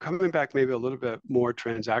 So coming back maybe a little bit more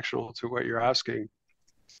transactional to what you're asking,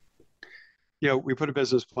 we put a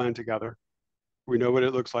business plan together. We know what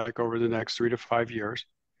it looks like over the next 3 to 5 years.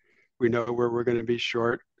 We know where we're going to be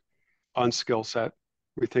short on skill set.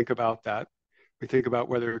 We think about that. We think about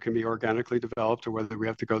whether it can be organically developed or whether we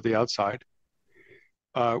have to go to the outside.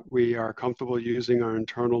 We are comfortable using our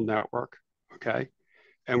internal network, okay?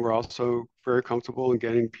 And we're also very comfortable in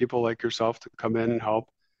getting people like yourself to come in and help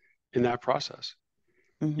in that process.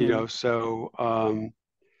 Mm-hmm.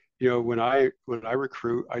 When I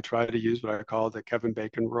recruit, I try to use what I call the Kevin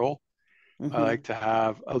Bacon rule. I Mm-hmm. like to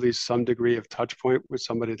have at least some degree of touch point with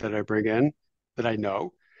somebody that I bring in that I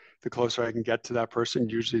know. The closer I can get to that person,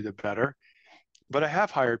 usually the better. But I have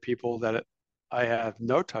hired people that I have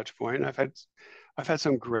no touch point. I've had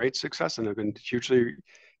some great success and I've been hugely,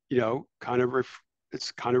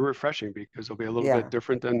 it's kind of refreshing because it'll be a little bit Yeah.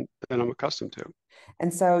 different than I'm accustomed to.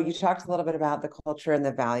 And so you talked a little bit about the culture and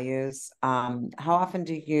the values. How often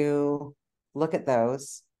do you look at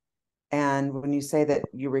those? And when you say that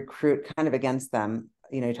you recruit kind of against them,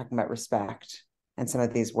 you're talking about respect and some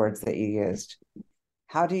of these words that you used.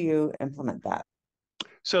 How do you implement that?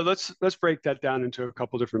 So let's break that down into a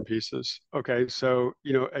couple different pieces. Okay, so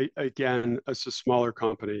again, it's a smaller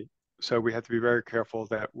company, so we have to be very careful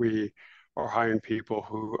that we are hiring people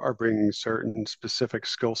who are bringing certain specific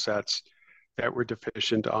skill sets that we're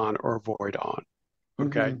deficient on or void on.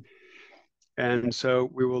 Okay, Mm-hmm. and so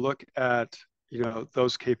we will look at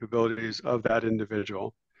those capabilities of that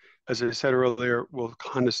individual. As I said earlier, we'll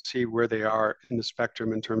kind of see where they are in the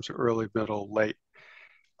spectrum in terms of early, middle, late,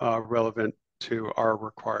 relevant to our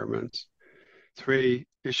requirements. Three,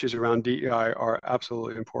 issues around DEI are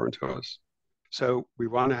absolutely important to us. So we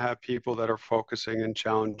want to have people that are focusing and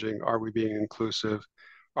challenging. Are we being inclusive?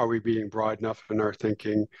 Are we being broad enough in our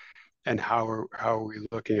thinking? And how are we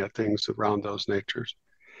looking at things around those natures?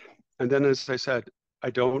 And then, as I said, I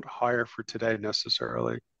don't hire for today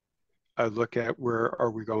necessarily. I look at where are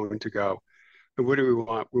we going to go? And what do we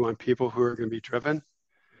want? We want people who are going to be driven.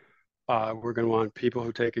 We're going to want people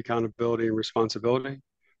who take accountability and responsibility.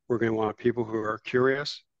 We're going to want people who are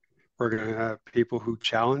curious. We're going to have people who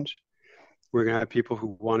challenge. We're going to have people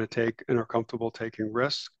who want to take and are comfortable taking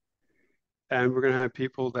risks. And we're going to have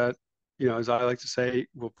people that, as I like to say,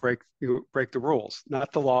 will break the rules,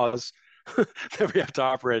 not the laws that we have to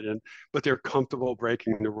operate in, but they're comfortable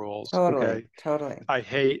breaking the rules. Totally, Okay. totally. I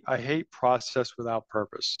hate process without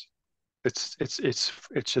purpose. It's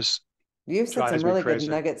just You've said some drives me really good crazy.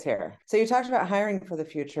 nuggets here. So you talked about hiring for the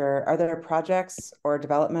future. Are there projects or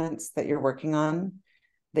developments that you're working on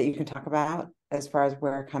that you can talk about as far as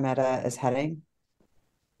where Cometa is heading?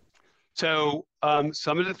 So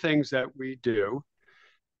some of the things that we do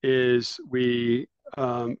is one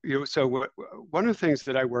of the things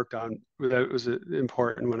that I worked on that was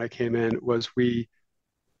important when I came in was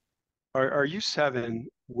our U7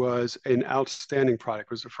 was an outstanding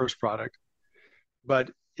product, was the first product,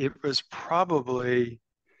 but it was probably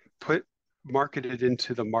put marketed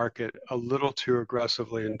into the market a little too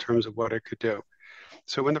aggressively in terms of what it could do.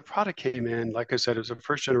 So when the product came in, like I said, it was a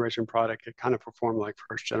first generation product. It kind of performed like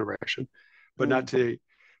first generation, but not Mm, to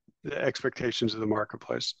the expectations of the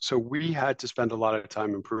marketplace. So we had to spend a lot of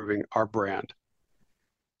time improving our brand.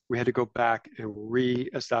 We had to go back and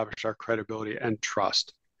re-establish our credibility and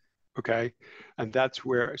trust. Okay. And that's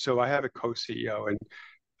where, so I have a co-CEO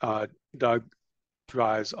and Doug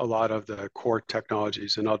drives a lot of the core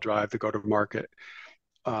technologies and I'll drive the go-to-market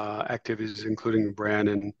activities, including the brand,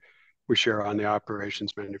 and we share on the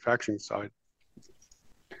operations manufacturing side.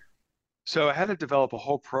 So I had to develop a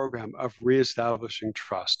whole program of reestablishing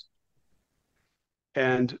trust.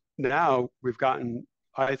 And now we've gotten,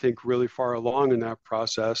 I think, really far along in that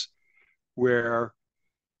process where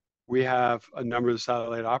we have a number of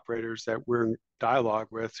satellite operators that we're in dialogue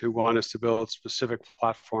with who want us to build specific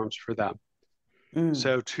platforms for them. Mm,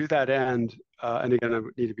 So to that end, and again, I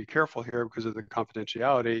need to be careful here because of the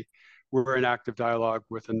confidentiality, we're in active dialogue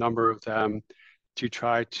with a number of them to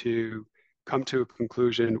try to come to a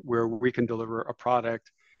conclusion where we can deliver a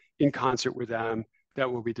product in concert with them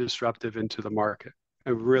that will be disruptive into the market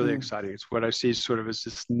and really mm. exciting. It's what I see sort of as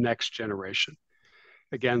this next generation.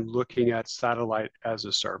 Again, looking at satellite as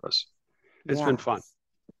a service. It's been Yeah. fun.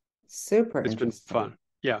 Super It's been interesting. fun.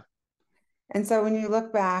 Yeah. And so when you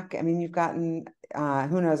look back, I mean, you've gotten,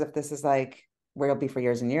 who knows if this is like where you'll be for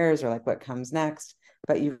years and years or like what comes next,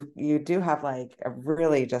 but you do have like a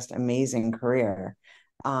really just amazing career.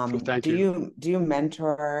 Well, thank Do you. you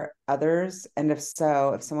mentor others? And if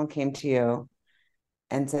so, if someone came to you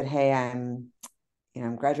and said, "Hey, I'm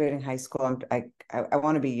graduating high school. I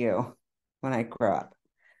want to be you when I grow up."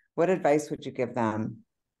 What advice would you give them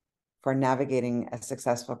for navigating a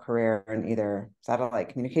successful career in either satellite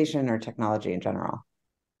communication or technology in general?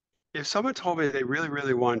 If someone told me they really,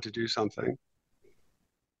 really wanted to do something,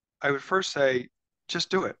 I would first say, just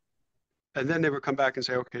do it. And then they would come back and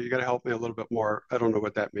say, okay, you got to help me a little bit more. I don't know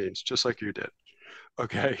what that means, just like you did.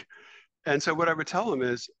 Okay. And so what I would tell them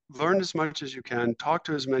is learn as much as you can, talk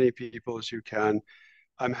to as many people as you can.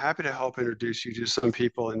 I'm happy to help introduce you to some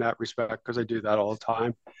people in that respect because I do that all the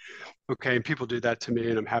time. Okay. And people do that to me,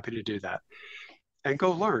 and I'm happy to do that. And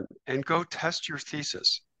go learn and go test your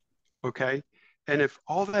thesis. Okay. And if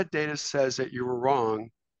all that data says that you were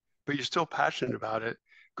wrong, but you're still passionate about it,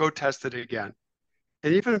 go test it again.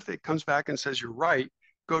 And even if it comes back and says you're right,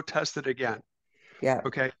 go test it again. Yeah,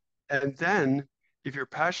 Okay. And then if your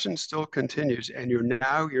passion still continues and you're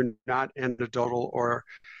not anecdotal or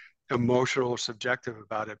emotional or subjective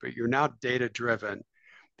about it, but you're now data driven,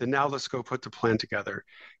 then now let's go put the plan together.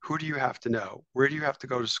 Who do you have to know? Where do you have to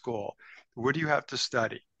go to school? What do you have to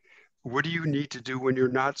study? What do you need to do when you're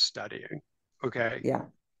not studying? Okay. yeah.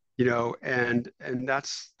 And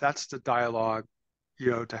that's the dialogue,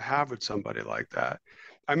 to have with somebody like that.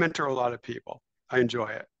 I mentor a lot of people. I enjoy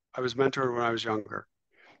it. I was mentored when I was younger.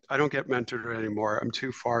 I don't get mentored anymore. I'm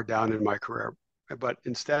too far down in my career. But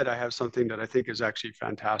instead, I have something that I think is actually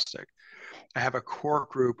fantastic. I have a core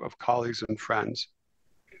group of colleagues and friends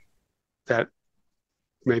that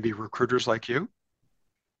may be recruiters like you,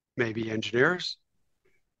 maybe engineers,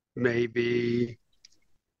 maybe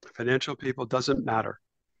financial people, doesn't matter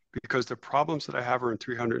because the problems that I have are in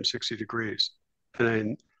 360 degrees.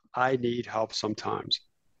 And I need help sometimes.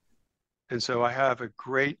 And so I have a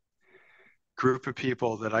great group of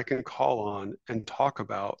people that I can call on and talk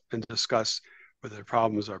about and discuss whether the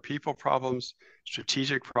problems are people problems,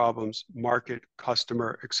 strategic problems, market,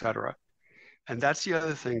 customer, etc. And that's the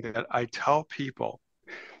other thing that I tell people.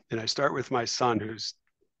 And I start with my son, who's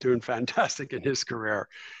doing fantastic in his career.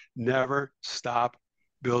 Never stop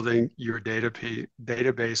building your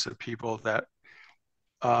database of people that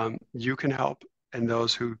you can help and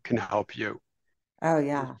those who can help you. Oh It's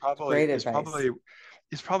yeah. probably Great it's advice. probably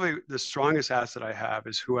it's probably the strongest asset I have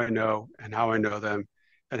is who I know and how I know them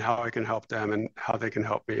and how I can help them and how they can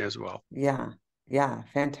help me as well. Yeah. Yeah.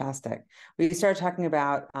 Fantastic. We started talking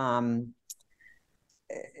about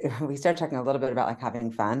we started talking a little bit about like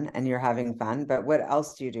having fun and you're having fun, but what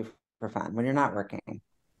else do you do for fun when you're not working?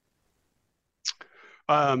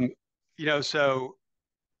 Um, so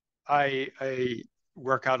I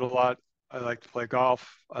work out a lot. I like to play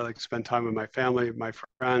golf. I like to spend time with my family, my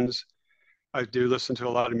friends. I do listen to a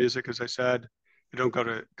lot of music, as I said. I don't go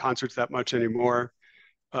to concerts that much anymore.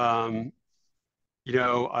 Um,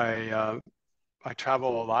 I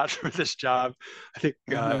travel a lot for this job. I think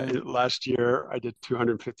Hmm. last year I did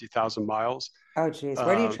 250,000 miles Oh geez.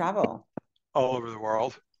 Where do you um, travel? all over the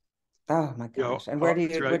world. Oh my You know, gosh. And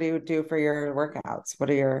throughout. what do you do for your workouts? What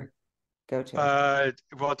are your go-to?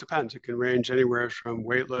 Well, it depends. It can range anywhere from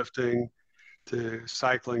weightlifting to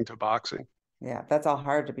cycling to boxing. Yeah, that's all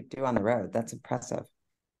hard to do on the road. That's impressive.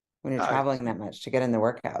 When you're Uh, traveling that much to get in the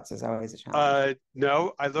workouts is always a challenge.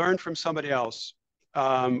 no, I learned from somebody else.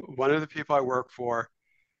 One of the people I work for,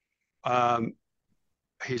 um,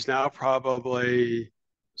 he's now probably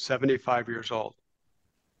 75 years old.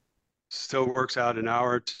 Still works out an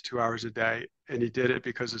hour to 2 hours a day. And he did it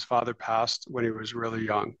because his father passed when he was really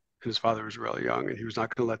young. And his father was really young, and he was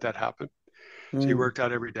not going to let that happen. So he Mm, worked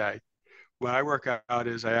out every day. When I work out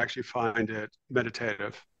is I actually find it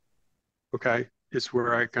meditative. Okay. It's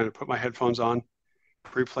where I kind of put my headphones on,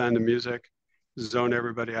 pre-plan the music, zone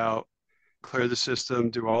everybody out, clear the system,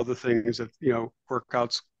 do all the things that,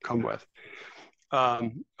 workouts come with.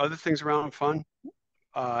 Other things around fun.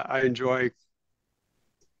 I enjoy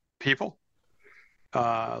people,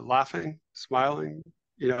 laughing, smiling,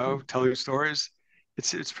 mm, telling stories.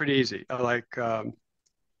 It's pretty easy.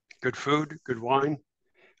 good food, good wine.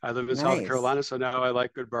 I live in South Nice. Carolina, so now I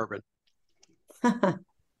like good bourbon.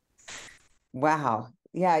 Wow.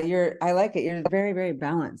 Yeah, I like it. You're very, very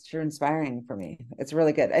balanced. You're inspiring for me. It's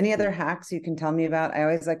really good. Any other hacks you can tell me about? I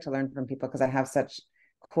always like to learn from people because I have such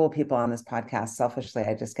cool people on this podcast. Selfishly,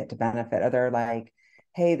 I just get to benefit. Are there like,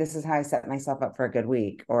 hey, this is how I set myself up for a good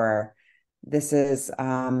week, or this is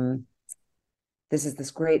um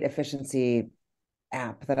this great efficiency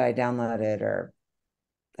app that I downloaded, or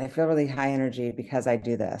I feel really high energy because I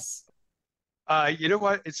do this. You know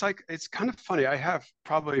what? It's kind of funny. I have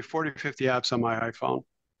probably 40, 50 apps on my iPhone.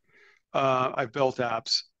 I've built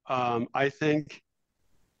apps. I think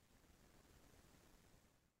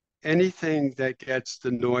anything that gets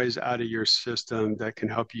the noise out of your system that can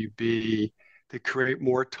help you to create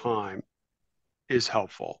more time is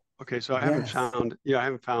helpful. Okay, so Yes. I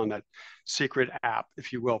haven't found that secret app,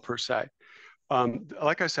 if you will, per se.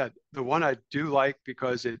 Like I said, the one I do like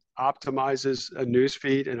because it optimizes a news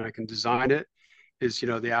feed and I can design it is,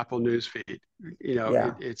 the Apple News feed.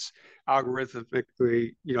 Yeah. It's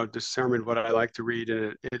algorithmically, determined what I like to read,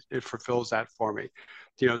 and it fulfills that for me.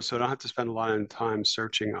 So I don't have to spend a lot of time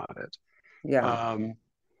searching on it. Yeah. Um,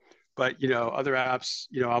 but other apps,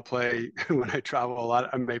 I'll play when I travel a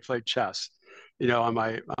lot. I may play chess, on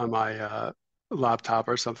my laptop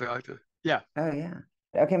or something like that. Yeah, Oh, yeah.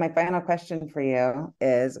 Okay, my final question for you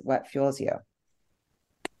is what fuels you?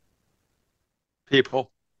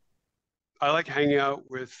 people. I like hanging out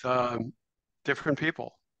with different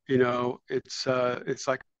people. It's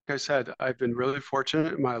like I said, I've been really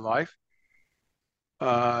fortunate in my life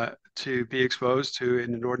to be exposed to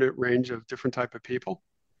an inordinate range of different type of people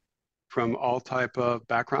from all type of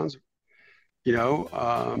backgrounds, you know,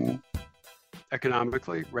 um,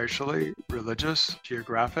 economically, racially, religious,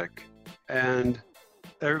 geographic, and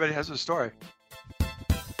everybody has a story.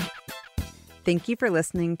 Thank you for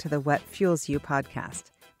listening to the What Fuels You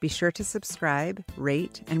podcast. Be sure to subscribe,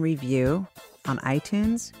 rate, and review on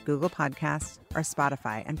iTunes, Google Podcasts, or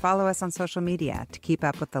Spotify, and follow us on social media to keep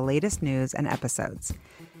up with the latest news and episodes.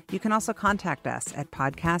 You can also contact us at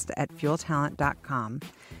podcast@fueltalent.com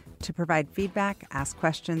to provide feedback, ask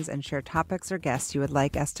questions, and share topics or guests you would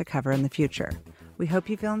like us to cover in the future. We hope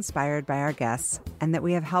you feel inspired by our guests and that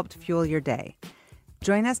we have helped fuel your day.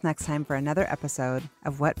 Join us next time for another episode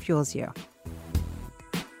of What Fuels You.